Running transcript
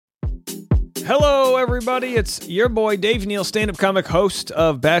Hello, everybody. It's your boy, Dave Neal, stand-up comic, host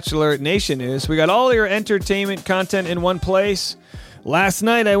of Bachelor Nation News. We got all your entertainment content in one place. Last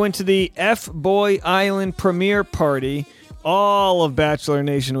night, I went to the F-Boy Island premiere party. All of Bachelor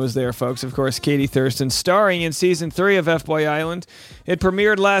Nation was there, folks. Of course, Katie Thurston starring in Season 3 of F-Boy Island. It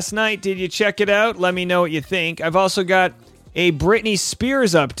premiered last night. Did you check it out? Let me know what you think. I've also got a Britney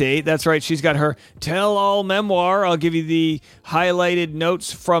Spears update. That's right, she's got her tell-all memoir. I'll give you the highlighted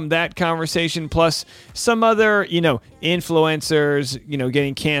notes from that conversation, plus some other, influencers,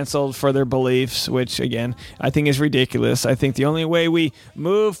 getting canceled for their beliefs, which, again, I think is ridiculous. I think the only way we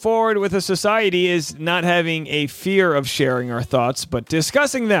move forward with a society is not having a fear of sharing our thoughts, but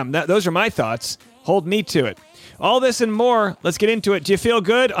discussing them. Those are my thoughts. Hold me to it. All this and more. Let's get into it. Do you feel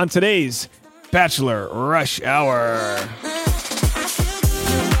good on today's Bachelor Rush Hour?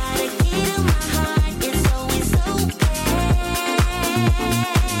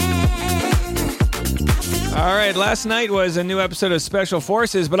 All right, last night was a new episode of Special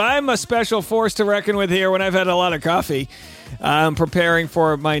Forces, but I'm a special force to reckon with here when I've had a lot of coffee. I'm preparing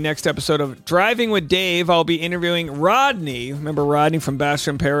for my next episode of Driving with Dave. I'll be interviewing Rodney. Remember Rodney from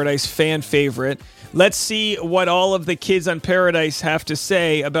Bachelor in Paradise, fan favorite. Let's see what all of the kids on Paradise have to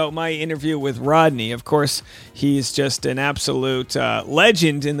say about my interview with Rodney. Of course, he's just an absolute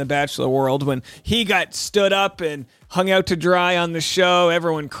legend in the Bachelor world. When he got stood up and hung out to dry on the show,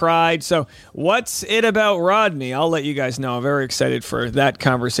 everyone cried. So what's it about Rodney? I'll let you guys know. I'm very excited for that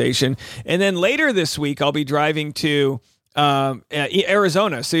conversation. And then later this week, I'll be driving to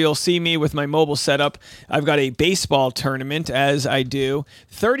Arizona. So you'll see me with my mobile setup. I've got a baseball tournament, as I do.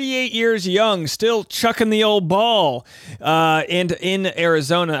 38 years young, still chucking the old ball. And in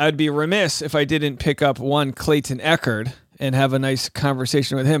Arizona, I'd be remiss if I didn't pick up one Clayton Eckerd and have a nice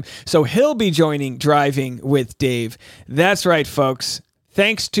conversation with him. So he'll be joining Driving with Dave. That's right, folks.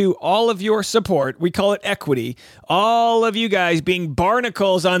 Thanks to all of your support, we call it equity, all of you guys being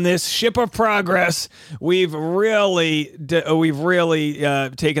barnacles on this ship of progress, we've really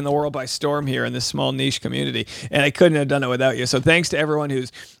taken the world by storm here in this small niche community, and I couldn't have done it without you. So thanks to everyone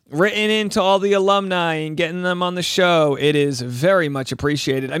who's written into all the alumni and getting them on the show. It is very much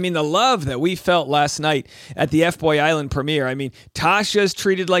appreciated. I mean, the love that we felt last night at the F-Boy Island premiere. I mean, Tasha's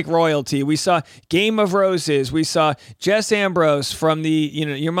treated like royalty. We saw Game of Roses. We saw Jess Ambrose from the,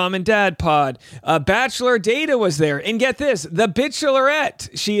 Your Mom and Dad pod. Bachelor Data was there. And get this, the Bachelorette.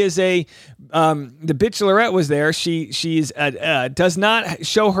 She is the Bachelorette was there. She's does not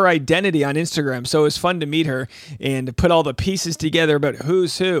show her identity on Instagram. So it was fun to meet her and put all the pieces together about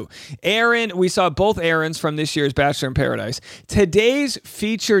who's who. Aaron, we saw both Aarons from this year's Bachelor in Paradise. Today's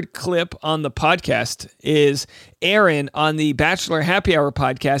featured clip on the podcast is Aaron on the Bachelor Happy Hour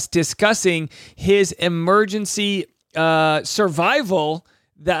podcast discussing his emergency survival,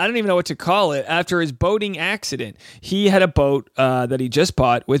 that I don't even know what to call it, after his boating accident. He had a boat that he just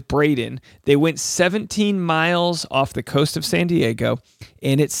bought with Braden. They went 17 miles off the coast of San Diego,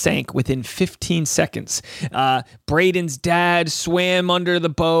 and it sank within 15 seconds. Braden's dad swam under the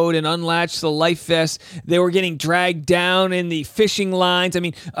boat and unlatched the life vest. They were getting dragged down in the fishing lines. I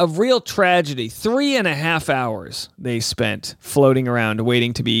mean, a real tragedy. 3.5 hours they spent floating around,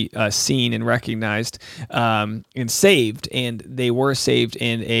 waiting to be seen and recognized and saved. And they were saved,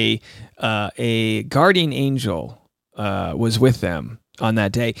 and a guardian angel was with them on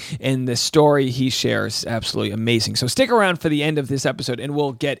that day. And the story he shares is absolutely amazing. So stick around for the end of this episode and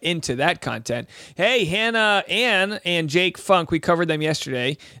we'll get into that content. Hey, Hannah Ann and Jake Funk, we covered them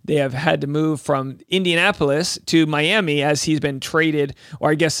yesterday. They have had to move from Indianapolis to Miami as he's been traded, or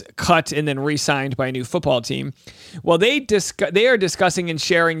I guess cut and then re-signed by a new football team. Well, they are discussing and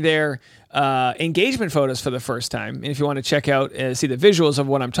sharing their engagement photos for the first time. And if you want to check out, see the visuals of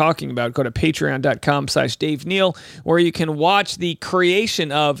what I'm talking about, go to patreon.com/Dave Neal, where you can watch the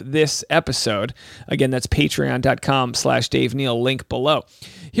creation of this episode. Again, that's patreon.com/Dave Neal, link below.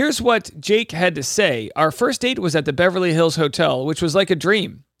 Here's what Jake had to say. Our first date was at the Beverly Hills Hotel, which was like a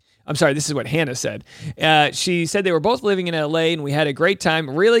dream. I'm sorry, this is what Hannah said. She said they were both living in LA and we had a great time,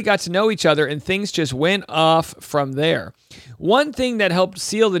 really got to know each other, and things just went off from there. One thing that helped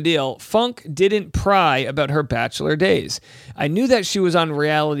seal the deal, Funk didn't pry about her Bachelor days. I knew that she was on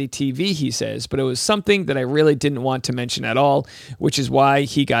reality TV, he says, but it was something that I really didn't want to mention at all, which is why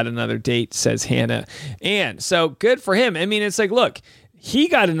he got another date, says Hannah. And so good for him. I mean, it's like, look, he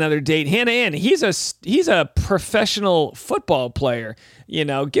got another date. Hannah Ann, he's a professional football player.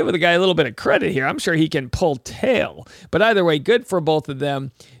 Give the guy a little bit of credit here. I'm sure he can pull tail. But either way, good for both of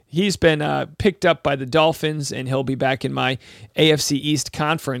them. He's been picked up by the Dolphins, and he'll be back in my AFC East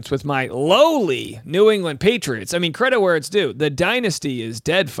conference with my lowly New England Patriots. I mean, credit where it's due. The dynasty is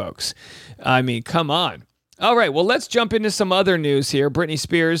dead, folks. I mean, come on. All right, well, let's jump into some other news here. Britney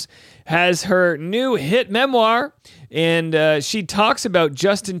Spears has her new hit memoir, and she talks about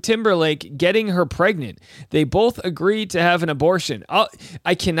Justin Timberlake getting her pregnant. They both agreed to have an abortion.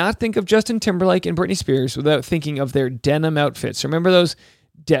 I cannot think of Justin Timberlake and Britney Spears without thinking of their denim outfits. Remember those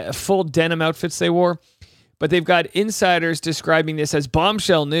full denim outfits they wore? But they've got insiders describing this as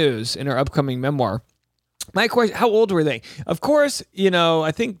bombshell news in her upcoming memoir. My question, how old were they? Of course,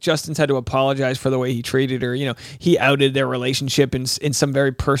 I think Justin's had to apologize for the way he treated her. He outed their relationship in some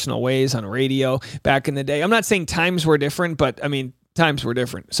very personal ways on radio back in the day. I'm not saying times were different, but I mean, times were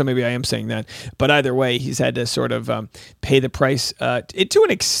different. So maybe I am saying that. But either way, he's had to sort of pay the price to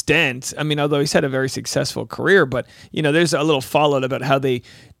an extent. I mean, although he's had a very successful career, but, there's a little fallout about how they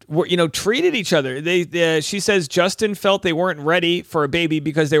treated each other. She says Justin felt they weren't ready for a baby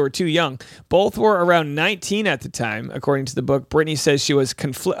because they were too young. Both were around 19 at the time, according to the book. Britney says she was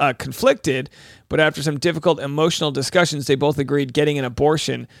conflicted, but after some difficult emotional discussions, they both agreed getting an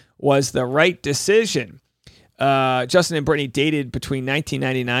abortion was the right decision. Justin and Britney dated between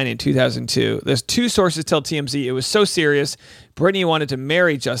 1999 and 2002. There's two sources tell TMZ it was so serious. Britney wanted to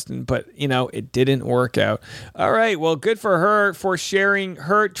marry Justin, but, it didn't work out. All right, well, good for her for sharing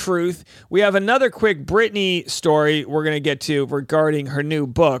her truth. We have another quick Britney story we're going to get to regarding her new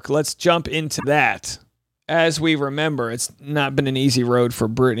book. Let's jump into that. As we remember, it's not been an easy road for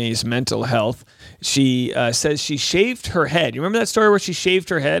Britney's mental health. She says she shaved her head. You remember that story where she shaved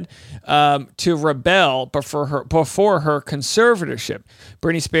her head to rebel before her conservatorship?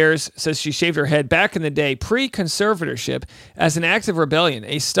 Britney Spears says she shaved her head back in the day, pre-conservatorship, as an act of rebellion,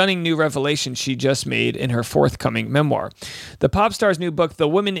 a stunning new revelation she just made in her forthcoming memoir. The pop star's new book, The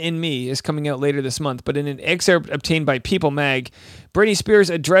Woman in Me, is coming out later this month, but in an excerpt obtained by People Mag, Britney Spears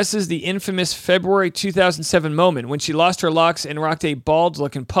addresses the infamous February 2007 moment when she lost her locks and rocked a bald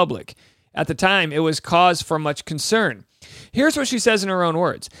look in public. At the time, it was cause for much concern. Here's what she says in her own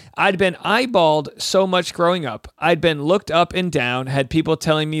words. I'd been eyeballed so much growing up. I'd been looked up and down, had people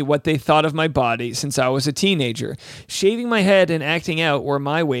telling me what they thought of my body since I was a teenager. Shaving my head and acting out were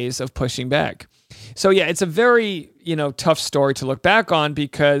my ways of pushing back. So yeah, it's a very, tough story to look back on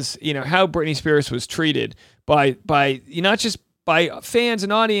because, how Britney Spears was treated by not just by fans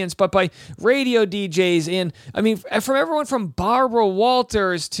and audience, but by radio DJs and, from everyone from Barbara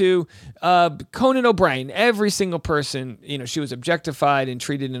Walters to Conan O'Brien, every single person, she was objectified and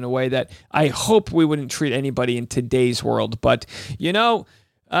treated in a way that I hope we wouldn't treat anybody in today's world. But,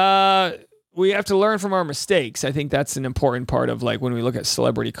 we have to learn from our mistakes. I think that's an important part of when we look at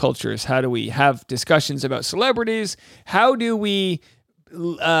celebrity cultures. How do we have discussions about celebrities? How do we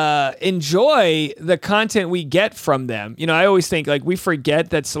enjoy the content we get from them? I always think we forget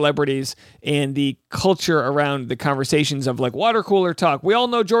that celebrities and the culture around the conversations of water cooler talk. We all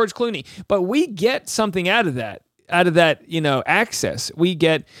know George Clooney, but we get something out of that, access. We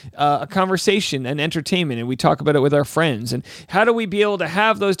get a conversation and entertainment, and we talk about it with our friends. And how do we be able to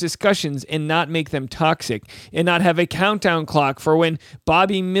have those discussions and not make them toxic and not have a countdown clock for when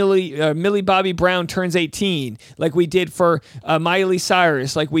Millie Bobby Brown turns 18, like we did for Miley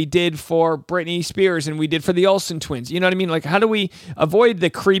Cyrus, like we did for Britney Spears, and we did for the Olsen twins. You know what I mean? How do we avoid the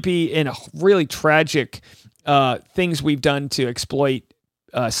creepy and really tragic things we've done to exploit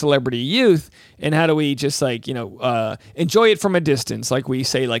celebrity youth, and how do we just enjoy it from a distance, like we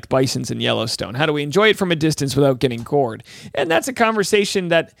say, like bisons in Yellowstone? How do we enjoy it from a distance without getting gored? And that's a conversation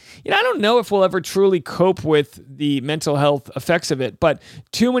that I don't know if we'll ever truly cope with the mental health effects of it, but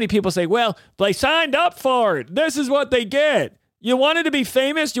too many people say, well, they signed up for it, this is what they get. You wanted to be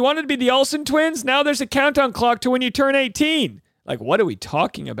famous, you wanted to be the Olsen twins, now there's a countdown clock to when you turn 18. What are we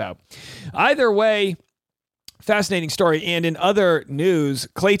talking about? Either way, fascinating story. And in other news,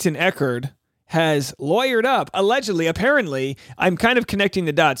 Clayton Echard has lawyered up, allegedly, apparently. I'm kind of connecting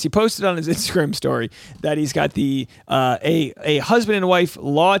the dots. He posted on his Instagram story that he's got a husband and wife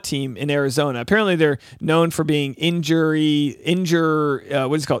law team in Arizona. Apparently, they're known for being injury law.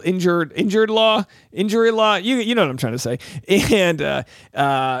 You know what I'm trying to say. And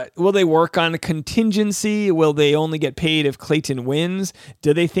will they work on a contingency? Will they only get paid if Clayton wins?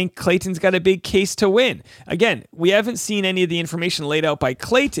 Do they think Clayton's got a big case to win? Again, we haven't seen any of the information laid out by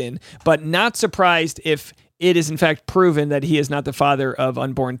Clayton, but not surprised if it is in fact proven that he is not the father of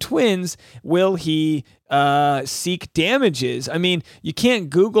unborn twins, will he seek damages? I mean, you can't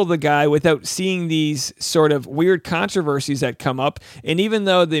Google the guy without seeing these sort of weird controversies that come up. And even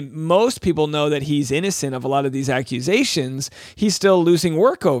though most people know that he's innocent of a lot of these accusations, he's still losing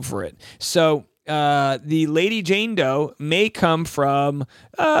work over it. So the Lady Jane Doe may come from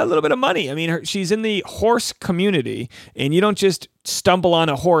a little bit of money. I mean, she's in the horse community, and you don't just stumble on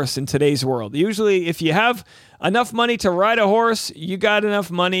a horse in today's world. Usually, if you have enough money to ride a horse, you got enough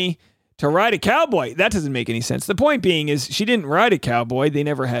money to ride a cowboy. That doesn't make any sense. The point being is she didn't ride a cowboy. They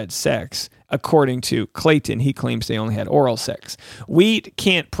never had sex. According to Clayton, he claims they only had oral sex. We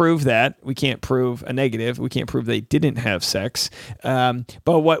can't prove that. We can't prove a negative. We can't prove they didn't have sex. But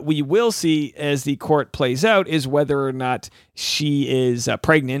what we will see as the court plays out is whether or not she is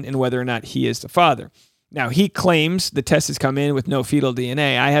pregnant and whether or not he is the father. Now, he claims the test has come in with no fetal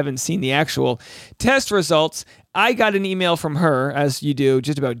DNA. I haven't seen the actual test results. I got an email from her, as you do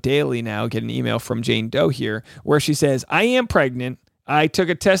just about daily now, get an email from Jane Doe here, where she says, I am pregnant. I took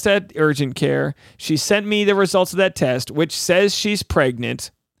a test at urgent care. She sent me the results of that test, which says she's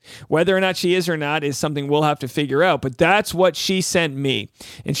pregnant. Whether or not she is or not is something we'll have to figure out, but that's what she sent me.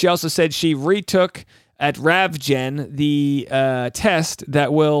 And she also said she retook at RavGen the test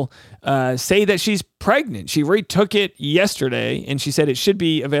that will say that she's pregnant. She retook it yesterday, and she said it should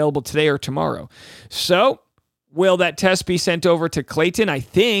be available today or tomorrow. So will that test be sent over to Clayton? I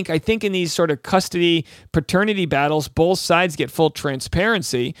think in these sort of custody paternity battles, both sides get full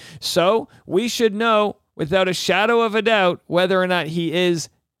transparency. So we should know without a shadow of a doubt whether or not he is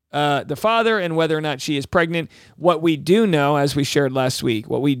the father and whether or not she is pregnant. What we do know, as we shared last week,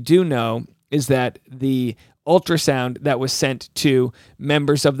 is that the ultrasound that was sent to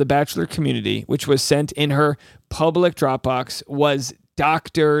members of the Bachelor community, which was sent in her public Dropbox, was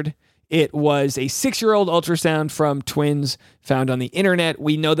doctored. It was a 6-year-old ultrasound from twins found on the internet.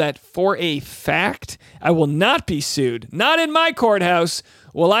 We know that for a fact. I will not be sued. Not in my courthouse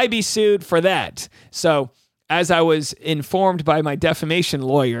will I be sued for that. So, as I was informed by my defamation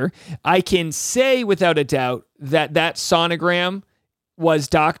lawyer, I can say without a doubt that that sonogram was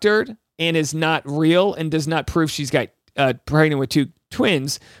doctored and is not real and does not prove she's got pregnant with two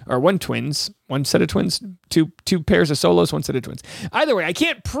twins, or one set of twins, two pairs of solos, one set of twins. Either way, I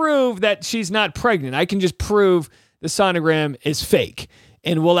can't prove that she's not pregnant. I can just prove the sonogram is fake,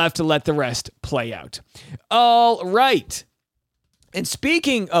 and we'll have to let the rest play out. All right. And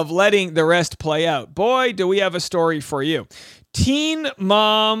speaking of letting the rest play out, boy, do we have a story for you. Teen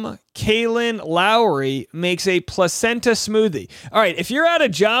mom Kaylin Lowry makes a placenta smoothie. All right, if you're out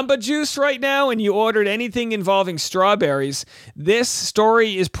of Jamba Juice right now and you ordered anything involving strawberries, this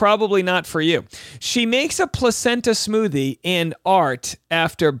story is probably not for you. She makes a placenta smoothie in art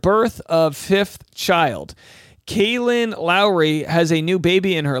after birth of 5th child. Kaylin Lowry has a new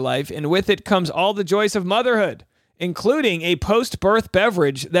baby in her life, and with it comes all the joys of motherhood, including a post-birth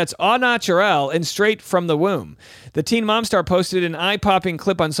beverage that's au naturel and straight from the womb. The teen mom star posted an eye-popping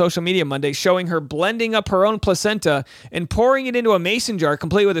clip on social media Monday showing her blending up her own placenta and pouring it into a mason jar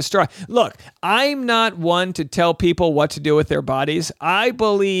complete with a straw. Look, I'm not one to tell people what to do with their bodies. I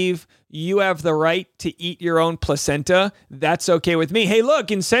believe you have the right to eat your own placenta. That's okay with me. Hey, look,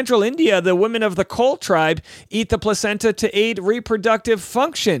 in central India, the women of the Kol tribe eat the placenta to aid reproductive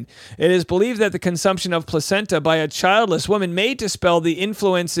function. It is believed that the consumption of placenta by a childless woman may dispel the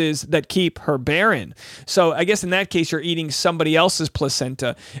influences that keep her barren. So I guess in that case, you're eating somebody else's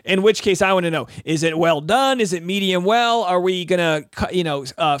placenta, in which case I want to know, is it well done? Is it medium well? Are we going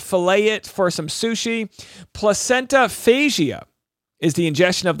to, fillet it for some sushi? Placenta phasia is the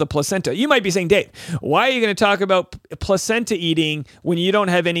ingestion of the placenta. You might be saying, Dave, why are you going to talk about placenta eating when you don't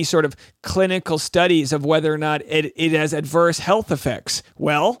have any sort of clinical studies of whether or not it has adverse health effects?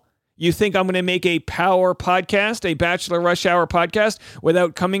 Well, you think I'm going to make a power podcast, a Bachelor Rush Hour podcast,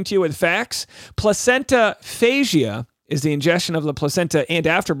 without coming to you with facts? Placenta phasia is the ingestion of the placenta and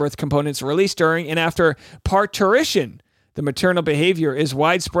afterbirth components released during and after parturition. The maternal behavior is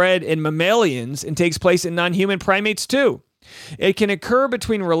widespread in mammalians and takes place in non-human primates too. It can occur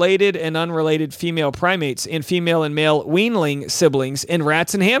between related and unrelated female primates and female and male weanling siblings in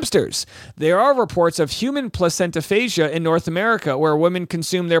rats and hamsters. There are reports of human placentaphagia in North America where women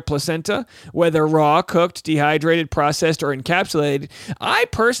consume their placenta, whether raw, cooked, dehydrated, processed, or encapsulated. I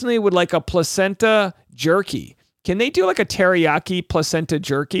personally would like a placenta jerky. Can they do like a teriyaki placenta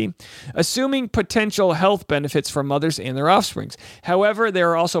jerky? Assuming potential health benefits for mothers and their offsprings. However,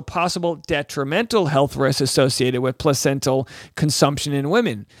 there are also possible detrimental health risks associated with placental consumption in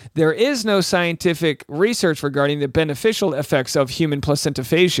women. There is no scientific research regarding the beneficial effects of human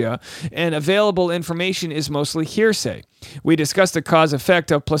placentaphagia, and available information is mostly hearsay. We discussed the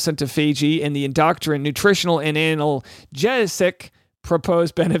cause-effect of placentaphagy and the endocrine, nutritional, and analgesic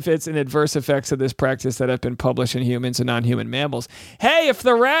proposed benefits and adverse effects of this practice that have been published in humans and non-human mammals. Hey, if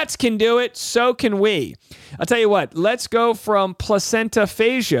the rats can do it, so can we. I'll tell you what, let's go from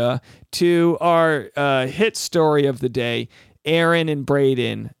placentaphagia to our hit story of the day, Aaron and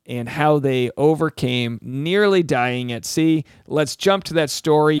Braden, and how they overcame nearly dying at sea. Let's jump to that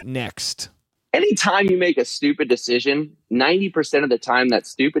story next. Anytime you make a stupid decision, 90% of the time that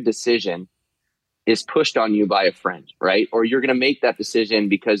stupid decision is pushed on you by a friend, right? Or you're going to make that decision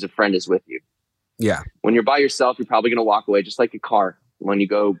because a friend is with you. Yeah. When you're by yourself, you're probably going to walk away, just like a car. When you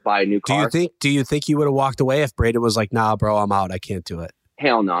go buy a new car. Do you think you would have walked away if Braden was like, nah, bro, I'm out. I can't do it.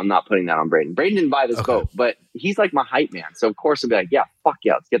 Hell no, I'm not putting that on Braden. Braden didn't buy this boat, but he's like my hype man. So of course I'll be like, yeah, fuck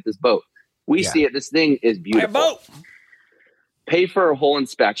yeah, let's get this boat. We see it. This thing is beautiful. Buy a boat. Pay for a whole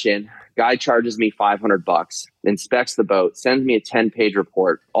inspection. Guy charges me $500, inspects the boat, sends me a 10-page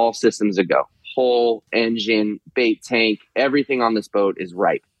report, all systems a go. Whole engine, bait tank, everything on this boat is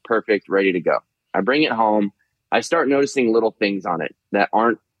ripe, perfect, ready to go. I bring it home. I start noticing little things on it that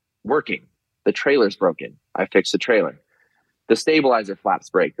aren't working. The trailer's broken. I fix the trailer. The stabilizer flaps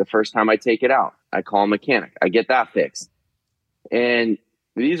break the first time I take it out. I call a mechanic. I get that fixed. And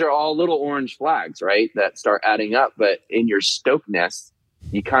these are all little orange flags, right, that start adding up. But in your stokeness,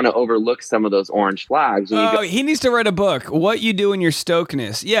 you kind of overlook some of those orange flags. And he needs to write a book. What you do in your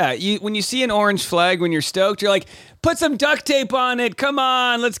stokeness. Yeah, when you see an orange flag when you're stoked, you're like, put some duct tape on it. Come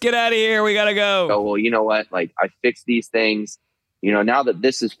on, let's get out of here. We got to go. Oh, well, you know what? Like, I fixed these things. You know, now that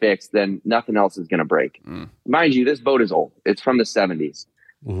this is fixed, then nothing else is going to break. Mind you, this boat is old. It's from the 70s.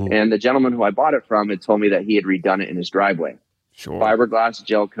 Mm-hmm. And the gentleman who I bought it from had told me that he had redone it in his driveway. Sure. Fiberglass,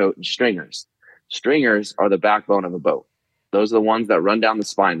 gel coat, and stringers. Stringers are the backbone of a boat. Those are the ones that run down the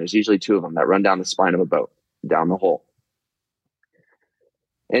spine. There's usually two of them that run down the spine of a boat, down the hole.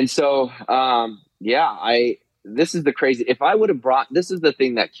 And so, this is the crazy. If I would have this is the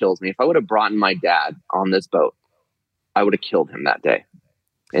thing that kills me. If I would have brought in my dad on this boat, I would have killed him that day.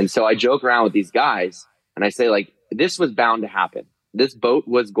 And so I joke around with these guys and I say, like, this was bound to happen. This boat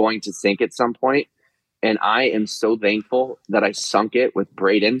was going to sink at some point. And I am so thankful that I sunk it with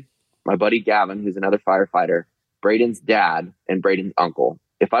Braden, my buddy Gavin, who's another firefighter, Braden's dad, and Braden's uncle.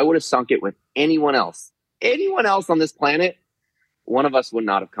 If I would have sunk it with anyone else on this planet, one of us would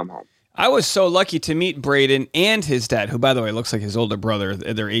not have come home. I was so lucky to meet Braden and his dad, who, by the way, looks like his older brother.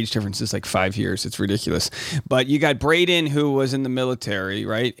 Their age difference is like 5 years. It's ridiculous. But you got Braden, who was in the military,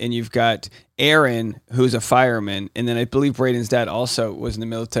 right? And you've got Aaron, who's a fireman, and then I believe Braden's dad also was in the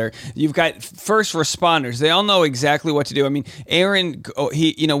military. You've got first responders; they all know exactly what to do. I mean, Aaron,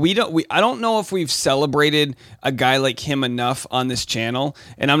 I don't know if we've celebrated a guy like him enough on this channel,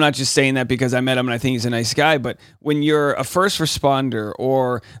 and I'm not just saying that because I met him and I think he's a nice guy. But when you're a first responder,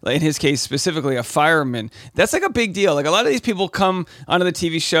 or in his case specifically a fireman, that's like a big deal. Like a lot of these people come onto the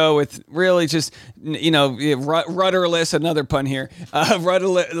TV show with really just rudderless. Another pun here,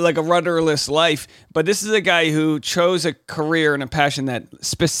 rudderless life, but this is a guy who chose a career and a passion that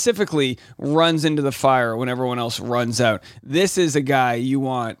specifically runs into the fire when everyone else runs out. This is a guy you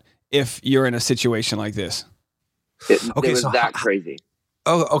want if you're in a situation like this. It was that crazy.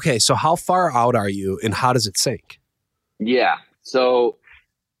 Oh, okay. So how far out are you and how does it sink? Yeah. So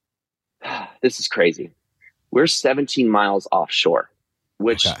this is crazy. We're 17 miles offshore,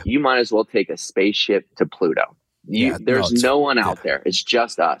 which you might as well take a spaceship to Pluto. There's no one out there. It's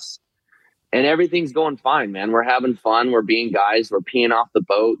just us. And everything's going fine, man. We're having fun. We're being guys. We're peeing off the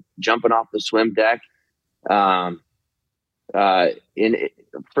boat, jumping off the swim deck. For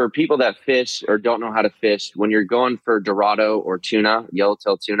people that fish or don't know how to fish, when you're going for Dorado or tuna,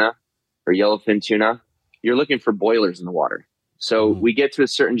 yellowtail tuna or yellowfin tuna, you're looking for boilers in the water. So we get to a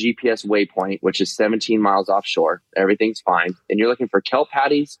certain GPS waypoint, which is 17 miles offshore. Everything's fine. And you're looking for kelp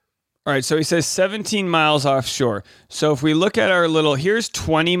patties. All right, so he says 17 miles offshore. So if we look at our here's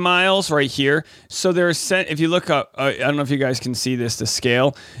 20 miles right here. So if you look up, I don't know if you guys can see this, the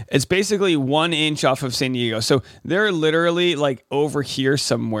scale. It's basically 1 inch off of San Diego. So they're literally like over here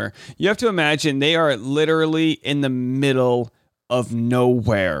somewhere. You have to imagine they are literally in the middle of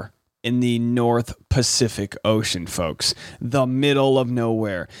nowhere in the North Pacific Ocean, folks. The middle of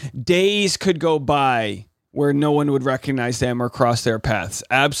nowhere. Days could go by where no one would recognize them or cross their paths.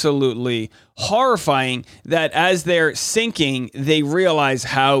 Absolutely horrifying that as they're sinking, they realize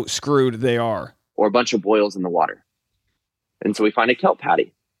how screwed they are. Or a bunch of boils in the water. And so we find a kelp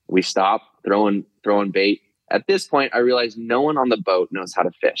patty. We stop throwing bait. At this point, I realize no one on the boat knows how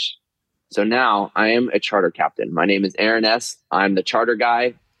to fish. So now I am a charter captain. My name is Aaron S. I'm the charter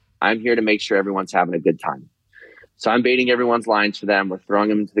guy. I'm here to make sure everyone's having a good time. So I'm baiting everyone's lines for them. We're throwing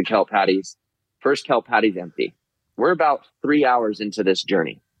them into the kelp patties. First kelp patty's empty. We're about 3 hours into this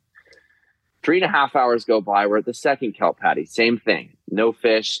journey. 3.5 hours go by. We're at the second kelp patty. Same thing. No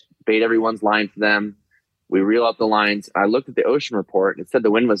fish. Bait everyone's line for them. We reel up the lines. I looked at the ocean report and it said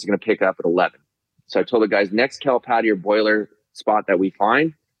the wind was going to pick up at 11. So I told the guys, next kelp patty or boiler spot that we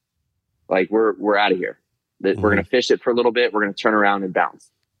find, like we're out of here. We're going to fish it for a little bit. We're going to turn around and bounce.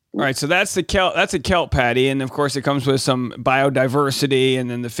 All right, so that's a kelp patty, and of course it comes with some biodiversity and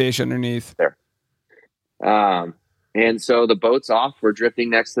then the fish underneath. There. And so the boat's off. We're drifting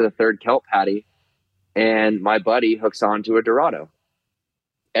next to the third kelp patty, and my buddy hooks onto a Dorado.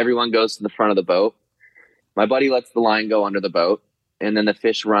 Everyone goes to the front of the boat. My buddy lets the line go under the boat, and then the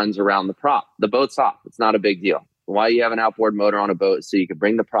fish runs around the prop. The boat's off. It's not a big deal. Why you have an outboard motor on a boat so you can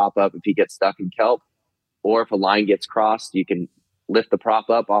bring the prop up if you get stuck in kelp, or if a line gets crossed, you can lift the prop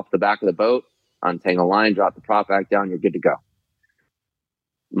up off the back of the boat, untangle line, drop the prop back down, you're good to go.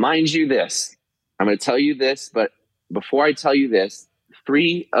 Mind you this, I'm going to tell you this, but before I tell you this,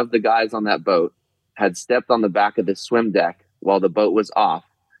 3 of the guys on that boat had stepped on the back of the swim deck while the boat was off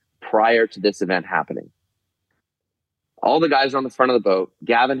prior to this event happening. All the guys are on the front of the boat.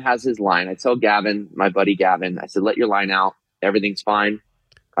 Gavin has his line. I tell Gavin, my buddy Gavin, I said, let your line out. Everything's fine.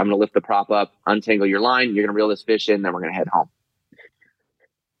 I'm going to lift the prop up, untangle your line. You're going to reel this fish in, then we're going to head home.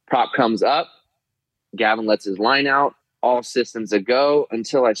 Prop comes up. Gavin lets his line out. All systems a go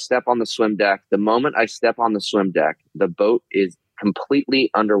until I step on the swim deck. The moment I step on the swim deck, the boat is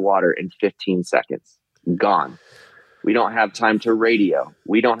completely underwater in 15 seconds. Gone. We don't have time to radio.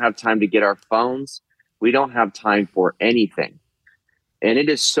 We don't have time to get our phones. We don't have time for anything. And it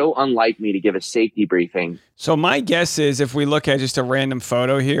is so unlike me to give a safety briefing. So my guess is if we look at just a random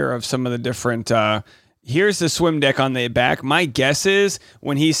photo here of some of the different here's the swim deck on the back. My guess is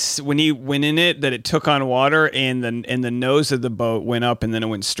when he went in it that it took on water and the nose of the boat went up and then it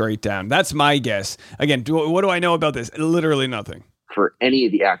went straight down. That's my guess. Again, what do I know about this? Literally nothing. For any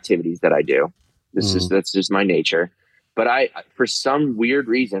of the activities that I do, that's just my nature. But for some weird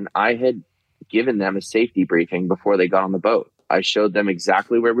reason, I had given them a safety briefing before they got on the boat. I showed them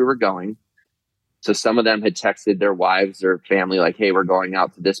exactly where we were going. So some of them had texted their wives or family like, hey, we're going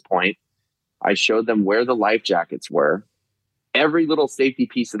out to this point. I showed them where the life jackets were, every little safety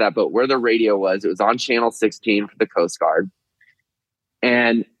piece of that boat, where the radio was. It was on channel 16 for the Coast Guard.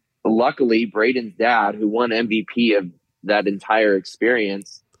 And luckily, Braden's dad, who won MVP of that entire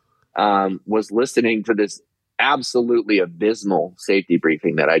experience, was listening to this absolutely abysmal safety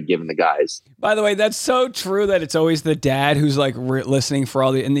briefing that I'd given the guys. By the way, that's so true that it's always the dad who's like listening for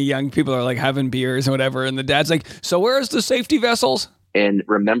all and the young people are like having beers and whatever. And the dad's like, so where's the safety vessels? And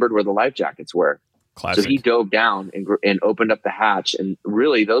remembered where the life jackets were. Classic. So he dove down and opened up the hatch. And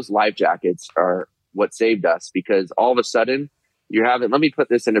really, those life jackets are what saved us, because all of a sudden let me put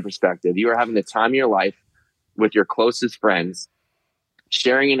this into perspective. You are having the time of your life with your closest friends,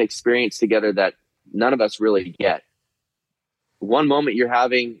 sharing an experience together that none of us really get. One moment you're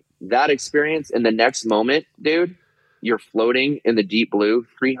having that experience, and the next moment, dude, you're floating in the deep blue,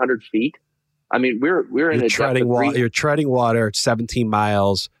 300 feet. I mean, we're in you're treading water 17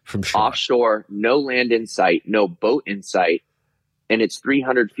 miles from shore. Offshore, no land in sight, no boat in sight, and it's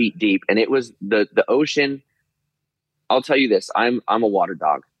 300 feet deep. And it was the ocean. I'll tell you this: I'm a water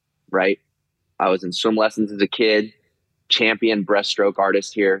dog, right? I was in swim lessons as a kid, champion breaststroke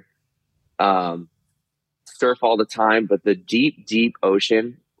artist here, surf all the time. But the deep, deep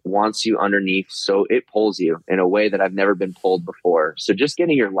ocean wants you underneath, so it pulls you in a way that I've never been pulled before. So just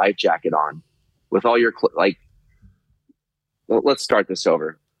getting your life jacket on. With all your, let's start this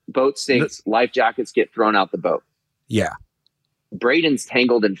over. Boat sinks, life jackets get thrown out the boat. Yeah. Braden's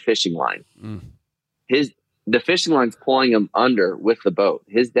tangled in fishing line. The fishing line's pulling him under with the boat.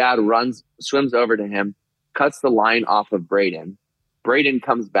 His dad swims over to him, cuts the line off of Braden. Braden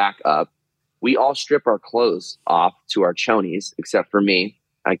comes back up. We all strip our clothes off to our chonies, except for me.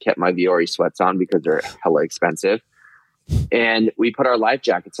 I kept my Viore sweats on because they're hella expensive. And we put our life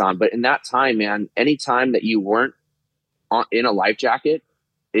jackets on. But in that time, man, anytime that you weren't in a life jacket,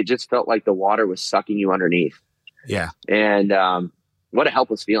 it just felt like the water was sucking you underneath. Yeah. And what a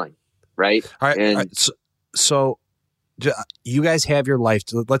helpless feeling, right? All right. So You guys have your life.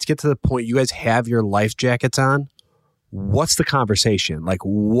 Let's get to the point. You guys have your life jackets on. What's the conversation? Like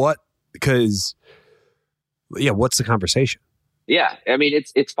what? Because what's the conversation? Yeah. I mean,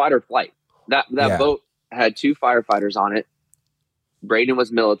 it's fight or flight. That boat had 2 firefighters on it. Braden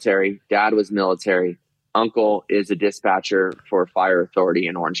was military. Dad was military. Uncle is a dispatcher for a fire authority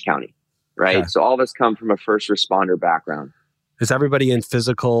in Orange County. Right. Okay. So all of us come from a first responder background. Is everybody in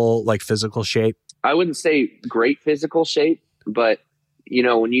physical shape? I wouldn't say great physical shape, but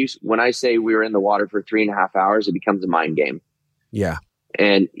when I say we were in the water for 3.5 hours, it becomes a mind game. Yeah.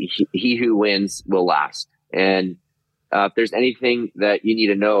 And he who wins will last. And if there's anything that you need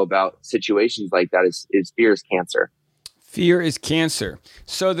to know about situations like that is fear is cancer. Fear is cancer.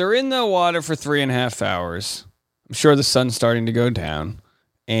 So they're in the water for 3.5 hours. I'm sure the sun's starting to go down,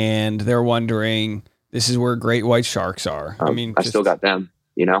 and they're wondering, this is where great white sharks are. I still got them,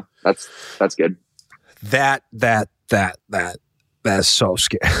 that's good. That is so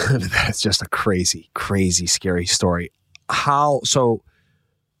scary. That's just a crazy, crazy, scary story. How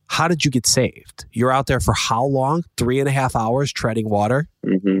did you get saved? You're out there for how long? 3.5 hours treading water?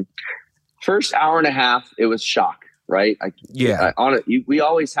 Mm-hmm. First hour and a half, it was shock, right? We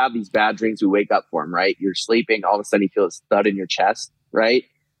always have these bad dreams. We wake up for them, right? You're sleeping. All of a sudden you feel a thud in your chest, right?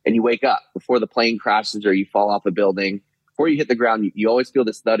 And you wake up before the plane crashes or you fall off a building. Before you hit the ground, you always feel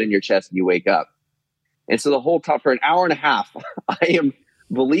this thud in your chest and you wake up. And so the whole time, for an hour and a half, I am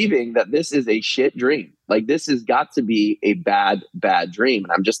believing that this is a shit dream. Like this has got to be a bad, bad dream.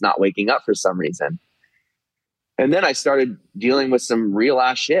 And I'm just not waking up for some reason. And then I started dealing with some real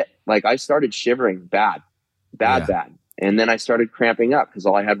ass shit. Like I started shivering bad. And then I started cramping up because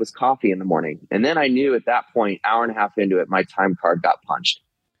all I had was coffee in the morning. And then I knew at that point, hour and a half into it, my time card got punched.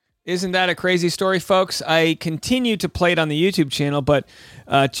 Isn't that a crazy story, folks? I continue to play it on the YouTube channel, but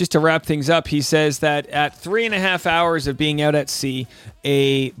just to wrap things up, he says that at 3.5 hours of being out at sea,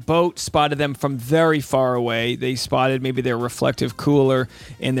 a boat spotted them from very far away. They spotted maybe their reflective cooler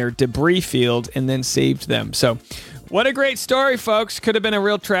and their debris field and then saved them. So what a great story, folks. Could have been a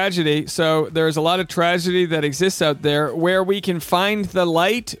real tragedy. So there's a lot of tragedy that exists out there. Where we can find the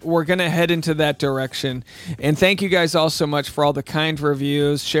light, we're going to head into that direction. And thank you guys all so much for all the kind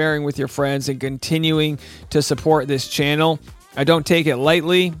reviews, sharing with your friends, and continuing to support this channel. I don't take it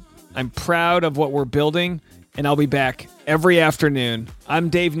lightly. I'm proud of what we're building, and I'll be back every afternoon. I'm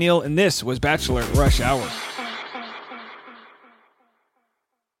Dave Neal, and this was Bachelor Rush Hour.